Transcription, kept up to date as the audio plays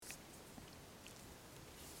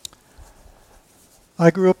I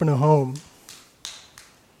grew up in a home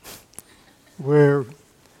where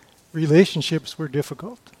relationships were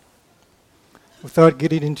difficult. Without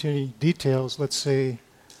getting into any details, let's say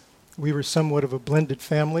we were somewhat of a blended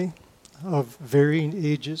family of varying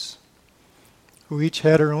ages who each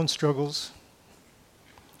had our own struggles.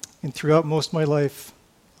 And throughout most of my life,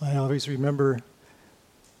 I always remember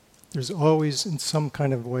there's always, in some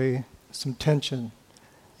kind of way, some tension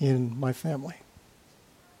in my family.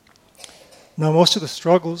 Now, most of the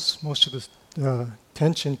struggles, most of the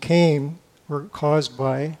tension were caused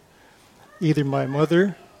by either my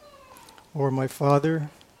mother or my father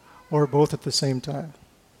or both at the same time.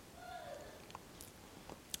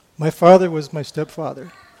 My father was my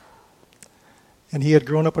stepfather, and he had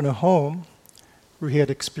grown up in a home where he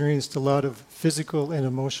had experienced a lot of physical and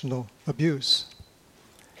emotional abuse.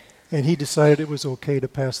 And he decided it was okay to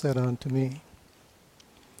pass that on to me.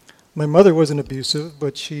 My mother wasn't abusive,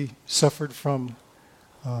 but she suffered from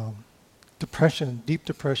depression, deep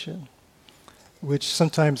depression, which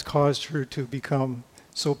sometimes caused her to become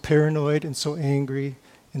so paranoid and so angry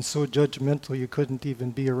and so judgmental you couldn't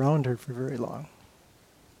even be around her for very long.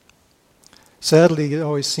 Sadly, it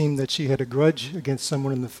always seemed that she had a grudge against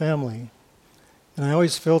someone in the family, and I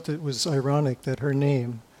always felt it was ironic that her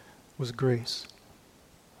name was Grace.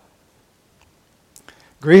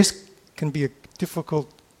 Grace can be a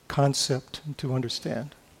difficult concept to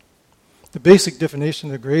understand. The basic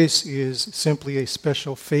definition of grace is simply a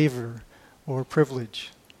special favor or privilege.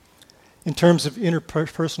 In terms of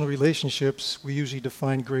interpersonal relationships, we usually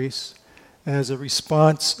define grace as a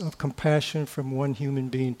response of compassion from one human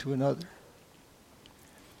being to another.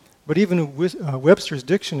 But even Webster's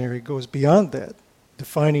dictionary goes beyond that,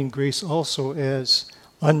 defining grace also as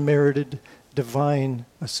unmerited divine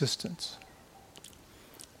assistance.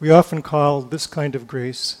 We often call this kind of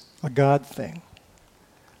grace a God thing.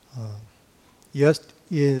 Yes,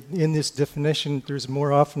 in this definition, there's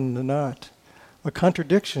more often than not a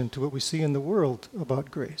contradiction to what we see in the world about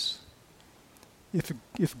grace.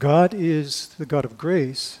 If God is the God of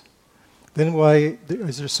grace, then why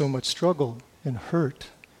is there so much struggle and hurt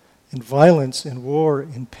and violence and war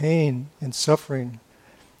and pain and suffering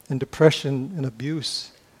and depression and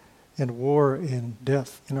abuse and war and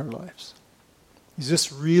death in our lives? Is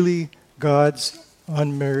this really God's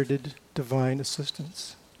unmerited divine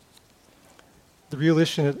assistance? The real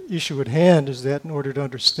issue at hand is that in order to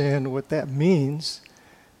understand what that means,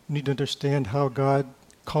 we need to understand how God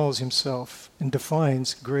calls himself and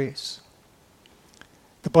defines grace.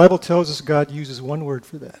 The Bible tells us God uses one word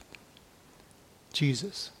for that: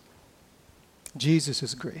 Jesus. Jesus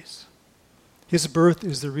is grace. His birth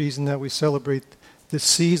is the reason that we celebrate this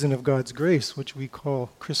season of God's grace, which we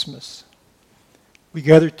call Christmas. We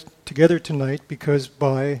gather together tonight because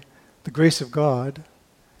by the grace of God,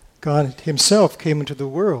 God himself came into the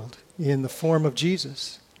world in the form of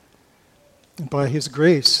Jesus. And by his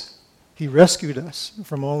grace, he rescued us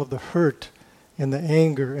from all of the hurt and the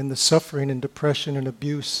anger and the suffering and depression and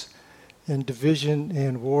abuse and division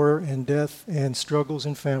and war and death and struggles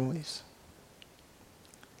in families.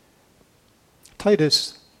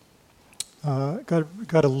 Titus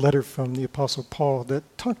got a letter from the Apostle Paul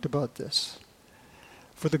that talked about this.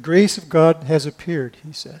 For the grace of God has appeared,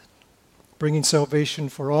 he said, bringing salvation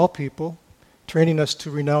for all people, training us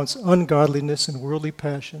to renounce ungodliness and worldly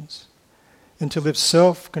passions, and to live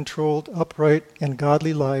self-controlled, upright, and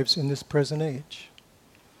godly lives in this present age,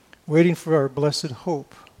 waiting for our blessed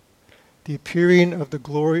hope, the appearing of the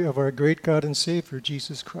glory of our great God and Savior,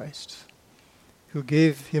 Jesus Christ, who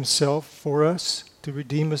gave himself for us to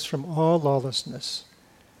redeem us from all lawlessness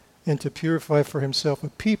and to purify for himself a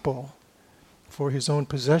people for his own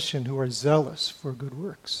possession who are zealous for good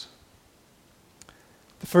works.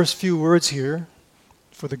 The first few words here,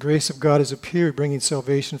 for the grace of God has appeared, bringing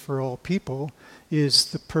salvation for all people, is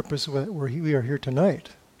the purpose where we are here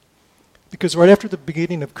tonight. Because right after the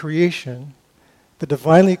beginning of creation, the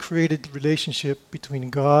divinely created relationship between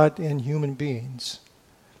God and human beings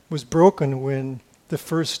was broken when the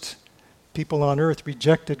first people on earth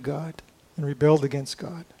rejected God and rebelled against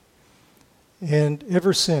God. And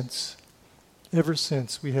ever since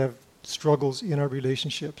we have struggles in our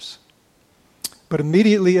relationships. But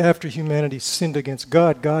immediately after humanity sinned against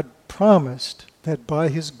God, God promised that by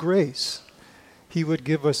his grace, he would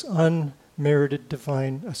give us unmerited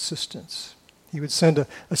divine assistance. He would send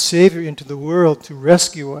a Savior into the world to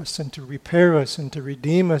rescue us and to repair us and to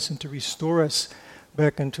redeem us and to restore us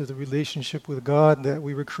back into the relationship with God that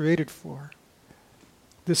we were created for.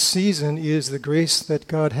 This season is the grace that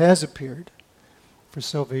God has appeared for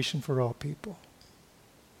salvation for all people.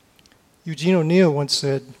 Eugene O'Neill once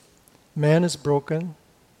said, "Man is broken,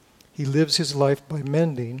 He lives his life by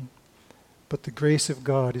mending, but the grace of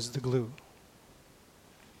God is the glue.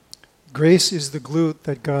 Grace is the glue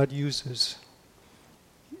that God uses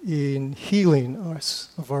in healing us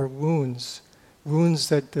of our wounds, wounds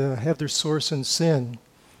that have their source in sin,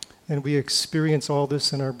 and we experience all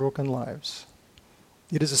this in our broken lives.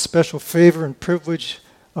 It is a special favor and privilege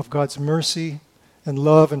of God's mercy and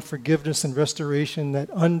love and forgiveness and restoration, that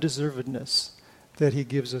undeservedness that he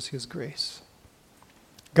gives us his grace.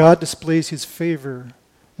 God displays his favor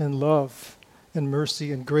and love and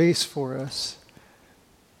mercy and grace for us,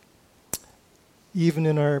 even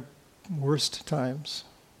in our worst times.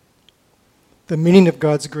 The meaning of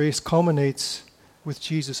God's grace culminates with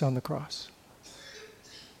Jesus on the cross.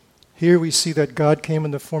 Here we see that God came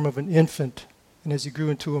in the form of an infant, and as he grew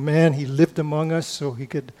into a man, he lived among us so we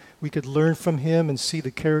could learn from him and see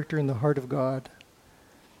the character and the heart of God.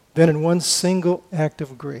 Then in one single act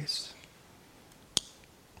of grace,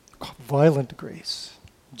 violent grace,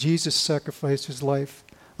 Jesus sacrificed his life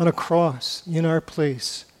on a cross in our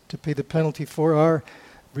place to pay the penalty for our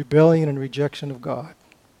rebellion and rejection of God.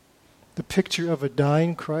 The picture of a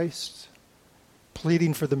dying Christ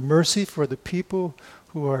pleading for the mercy for the people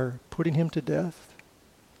who are putting him to death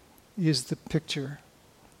is the picture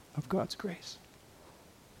of God's grace.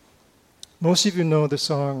 Most of you know the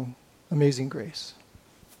song Amazing Grace.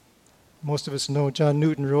 Most of us know John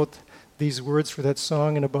Newton wrote these words for that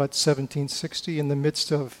song in about 1760, in the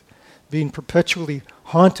midst of being perpetually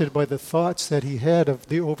haunted by the thoughts that he had of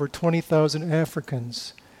the over 20,000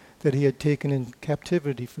 Africans that he had taken in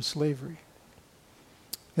captivity for slavery.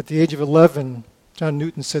 At the age of 11, John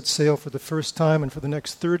Newton set sail for the first time, and for the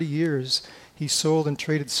next 30 years, he sold and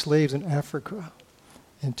traded slaves in Africa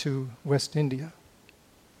and to West India.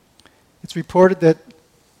 It's reported that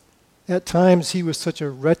at times he was such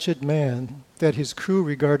a wretched man that his crew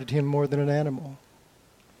regarded him more than an animal.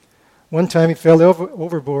 One time he fell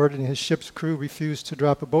overboard and his ship's crew refused to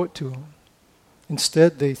drop a boat to him.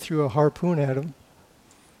 Instead, they threw a harpoon at him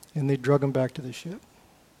and they drug him back to the ship.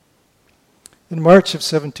 In March of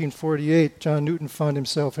 1748, John Newton found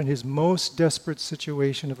himself in his most desperate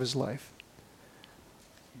situation of his life.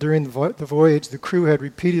 During the voyage, the crew had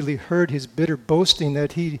repeatedly heard his bitter boasting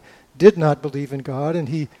that he did not believe in God, and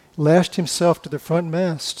he lashed himself to the front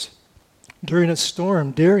mast during a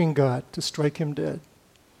storm, daring God to strike him dead.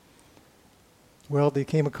 Well, they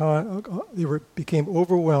became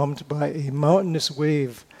overwhelmed by a mountainous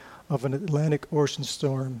wave of an Atlantic Ocean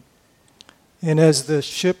storm. And as the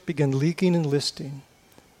ship began leaking and listing,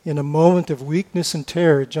 in a moment of weakness and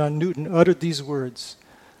terror, John Newton uttered these words,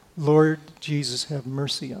 "Lord Jesus, have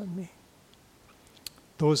mercy on me."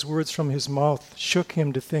 Those words from his mouth shook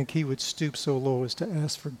him to think he would stoop so low as to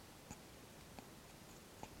ask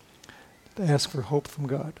for hope from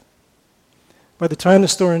God. By the time the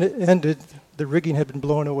storm ended, the rigging had been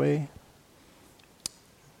blown away.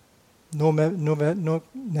 No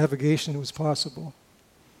navigation was possible.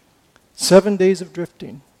 7 days of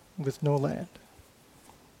drifting with no land.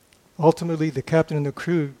 Ultimately, the captain and the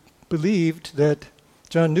crew believed that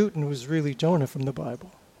John Newton was really Jonah from the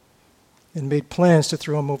Bible and made plans to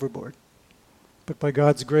throw him overboard. But by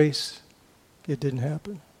God's grace, it didn't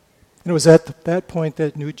happen. And it was at that point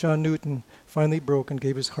that John Newton finally broke and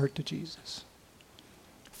gave his heart to Jesus.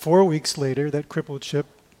 4 weeks later, that crippled ship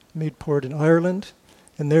made port in Ireland,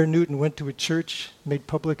 and there Newton went to a church, made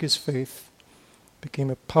public his faith,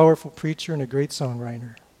 became a powerful preacher and a great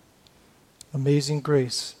songwriter. Amazing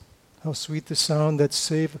grace, how sweet the sound that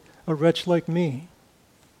saved a wretch like me.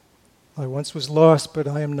 I once was lost, but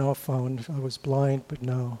I am now found. I was blind, but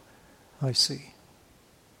now I see.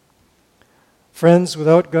 Friends,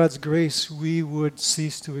 without God's grace, we would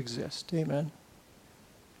cease to exist. Amen.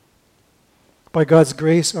 By God's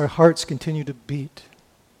grace, our hearts continue to beat.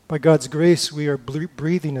 By God's grace, we are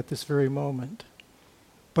breathing at this very moment.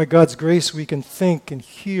 By God's grace, we can think and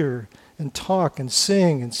hear and talk and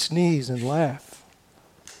sing and sneeze and laugh.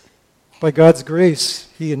 By God's grace,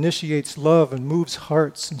 he initiates love and moves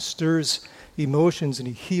hearts and stirs emotions, and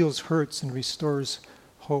he heals hurts and restores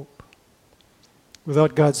hope.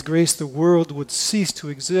 Without God's grace, the world would cease to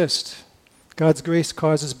exist. God's grace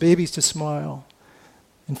causes babies to smile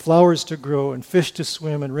and flowers to grow and fish to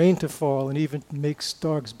swim and rain to fall and even makes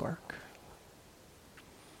dogs bark.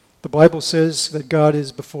 The Bible says that God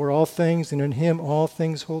is before all things, and in him all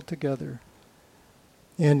things hold together.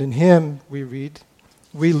 And in him, we read,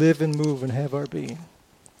 we live and move and have our being.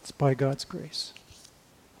 It's by God's grace.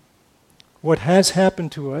 What has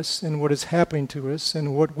happened to us and what is happening to us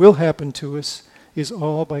and what will happen to us is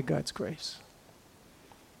all by God's grace.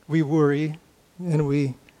 We worry and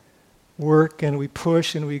we work and we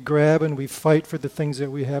push and we grab and we fight for the things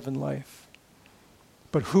that we have in life.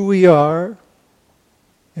 But who we are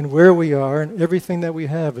and where we are and everything that we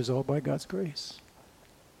have is all by God's grace.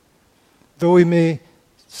 Though we may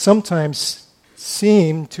sometimes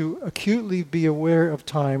seem to acutely be aware of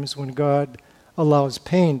times when God allows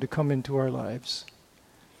pain to come into our lives,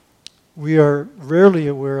 we are rarely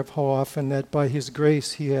aware of how often that by His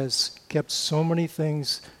grace He has kept so many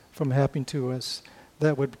things from happening to us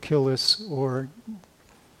that would kill us or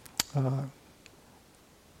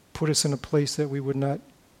put us in a place that we would not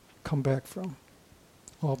come back from,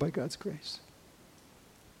 all by God's grace.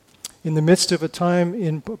 In the midst of a time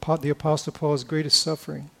in the Apostle Paul's greatest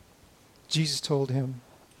suffering, Jesus told him,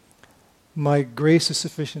 "My grace is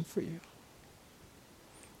sufficient for you."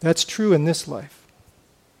 That's true in this life.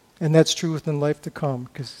 And that's true within life to come,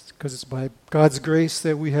 because it's by God's grace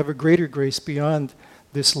that we have a greater grace beyond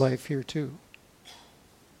this life here too.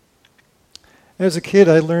 As a kid,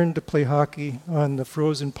 I learned to play hockey on the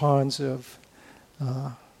frozen ponds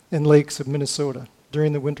and lakes of Minnesota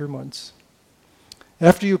during the winter months.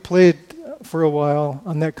 After you played for a while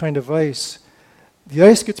on that kind of ice, the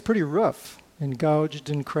ice gets pretty rough and gouged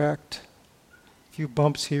and cracked, a few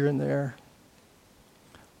bumps here and there.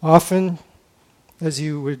 Often, as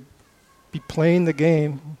you would be playing the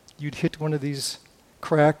game, you'd hit one of these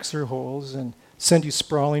cracks or holes and send you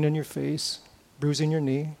sprawling in your face, bruising your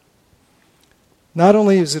knee. Not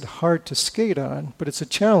only is it hard to skate on, but it's a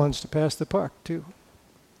challenge to pass the puck, too.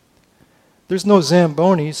 There's no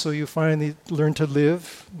Zamboni, so you finally learn to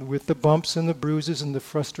live with the bumps and the bruises and the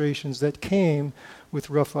frustrations that came with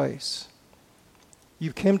rough ice.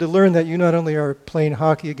 You came to learn that you not only are playing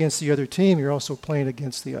hockey against the other team, you're also playing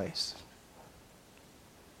against the ice.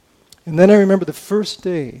 And then I remember the first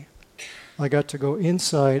day I got to go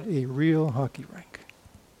inside a real hockey rink.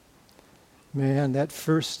 Man, that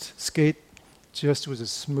first skate just was as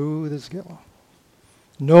smooth as yellow.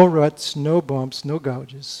 No ruts, no bumps, no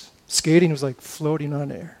gouges. Skating was like floating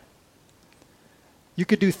on air. You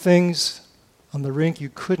could do things on the rink you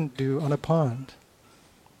couldn't do on a pond.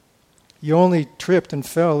 You only tripped and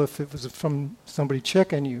fell if it was from somebody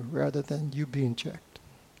checking you rather than you being checked.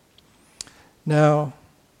 Now,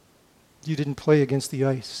 you didn't play against the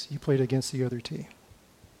ice. You played against the other team.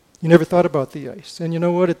 You never thought about the ice. And you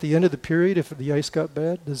know what? At the end of the period, if the ice got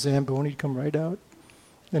bad, the Zamboni would come right out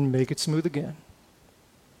and make it smooth again.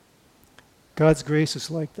 God's grace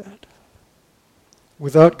is like that.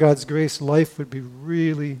 Without God's grace, life would be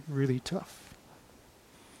really, really tough.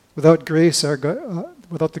 Without grace,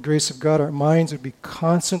 without the grace of God, our minds would be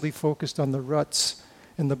constantly focused on the ruts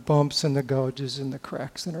and the bumps and the gouges and the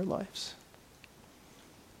cracks in our lives.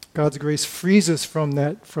 God's grace frees us from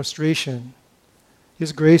that frustration.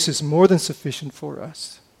 His grace is more than sufficient for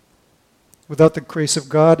us. Without the grace of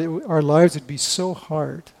God, our lives would be so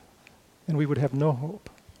hard and we would have no hope.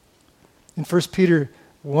 In 1 Peter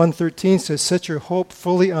 1:13 says, "Set your hope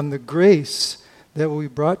fully on the grace that will be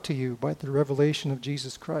brought to you by the revelation of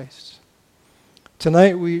Jesus Christ."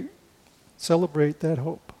 Tonight we celebrate that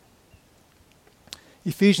hope.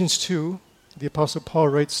 Ephesians 2, the Apostle Paul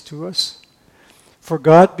writes to us, "For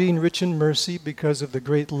God, being rich in mercy, because of the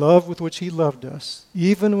great love with which He loved us,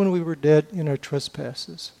 even when we were dead in our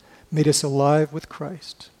trespasses, made us alive with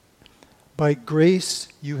Christ. By grace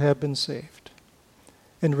you have been saved,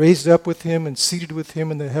 and raised up with Him and seated with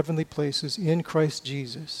Him in the heavenly places in Christ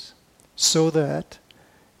Jesus, so that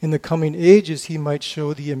in the coming ages He might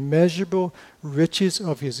show the immeasurable riches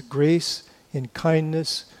of His grace and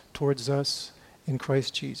kindness towards us in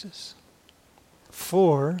Christ Jesus.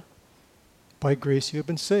 For by grace you have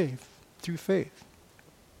been saved through faith.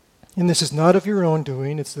 And this is not of your own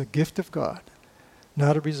doing, it's the gift of God,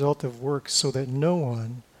 not a result of works, so that no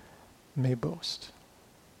one may boast."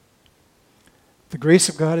 The grace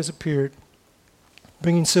of God has appeared,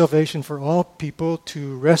 bringing salvation for all people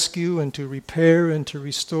to rescue and to repair and to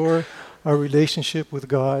restore our relationship with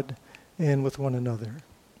God and with one another.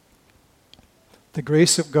 The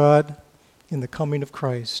grace of God in the coming of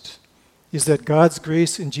Christ is that God's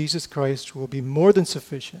grace in Jesus Christ will be more than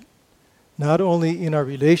sufficient, not only in our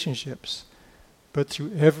relationships, but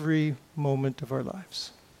through every moment of our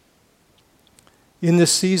lives. In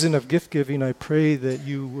this season of gift giving, I pray that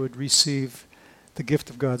you would receive the gift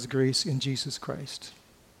of God's grace in Jesus Christ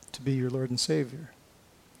to be your Lord and Savior.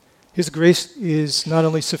 His grace is not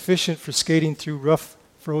only sufficient for skating through rough,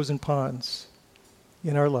 frozen ponds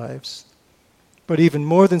in our lives, but even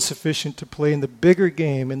more than sufficient to play in the bigger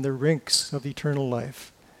game in the rinks of eternal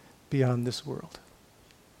life beyond this world.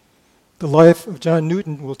 The life of John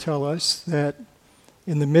Newton will tell us that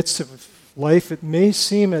in the midst of life, it may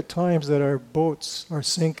seem at times that our boats are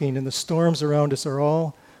sinking and the storms around us are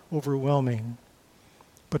all overwhelming.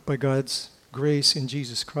 But by God's grace in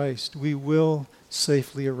Jesus Christ, we will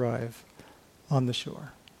safely arrive on the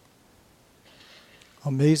shore.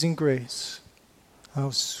 Amazing grace. How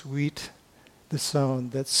sweet the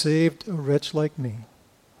sound that saved a wretch like me.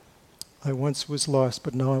 I once was lost,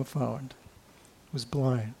 but now I'm found. Was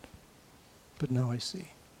blind, but now I see.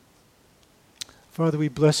 Father, we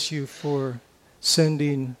bless you for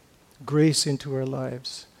sending grace into our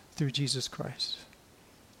lives through Jesus Christ.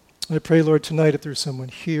 I pray, Lord, tonight if there's someone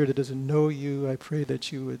here that doesn't know you, I pray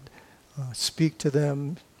that you would speak to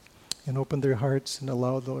them and open their hearts and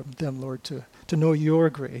allow them, Lord, to know your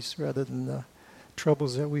grace rather than the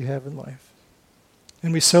troubles that we have in life.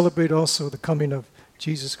 And we celebrate also the coming of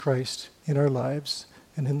Jesus Christ in our lives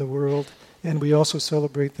and in the world. And we also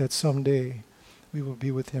celebrate that someday we will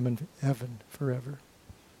be with him in heaven forever.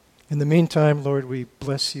 In the meantime, Lord, we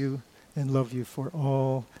bless you and love you for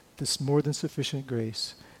all this more than sufficient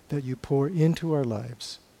grace that you pour into our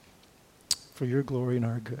lives for your glory and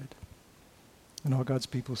our good. And all God's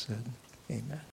people said, amen.